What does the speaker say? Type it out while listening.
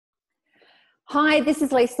Hi, this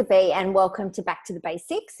is Lisa B and welcome to Back to the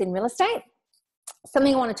Basics in Real Estate.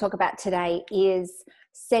 Something I want to talk about today is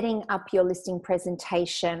setting up your listing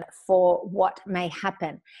presentation for what may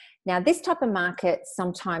happen. Now, this type of market,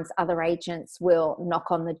 sometimes other agents will knock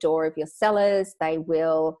on the door of your sellers. They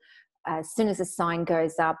will, as soon as a sign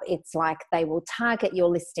goes up, it's like they will target your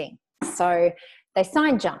listing. So they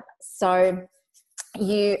sign jump. So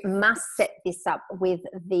you must set this up with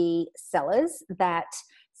the sellers that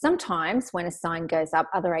sometimes when a sign goes up,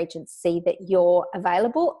 other agents see that you're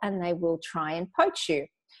available and they will try and poach you.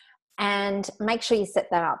 And make sure you set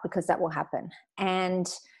that up because that will happen.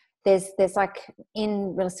 And there's like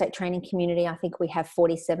in real estate training community, I think we have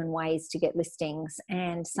 47 ways to get listings,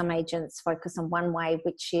 and some agents focus on one way,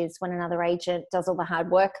 which is when another agent does all the hard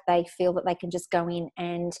work, they feel that they can just go in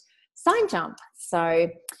and sign jump. So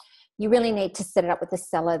you really need to set it up with the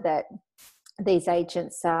seller that these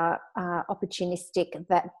agents are opportunistic,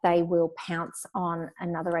 that they will pounce on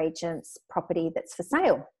another agent's property that's for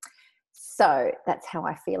sale. So that's how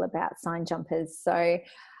I feel about sign jumpers. So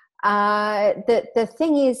the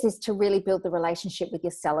thing is to really build the relationship with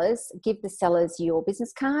your sellers. Give the sellers your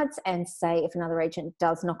business cards and say if another agent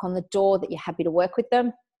does knock on the door that you're happy to work with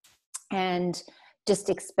them, and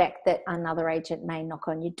just expect that another agent may knock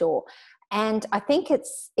on your door. And I think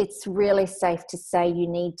it's really safe to say you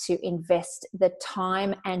need to invest the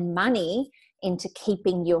time and money into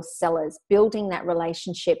keeping your sellers, building that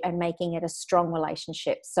relationship and making it a strong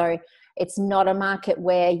relationship. So it's not a market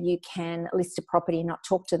where you can list a property and not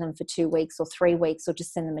talk to them for 2 weeks or 3 weeks or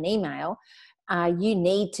just send them an email. You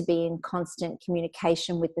need to be in constant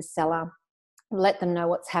communication with the seller. Let them know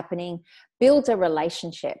what's happening, build a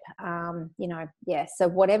relationship. So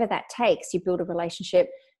whatever that takes, you build a relationship,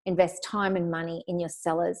 invest time and money in your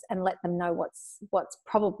sellers and let them know what's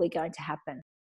probably going to happen.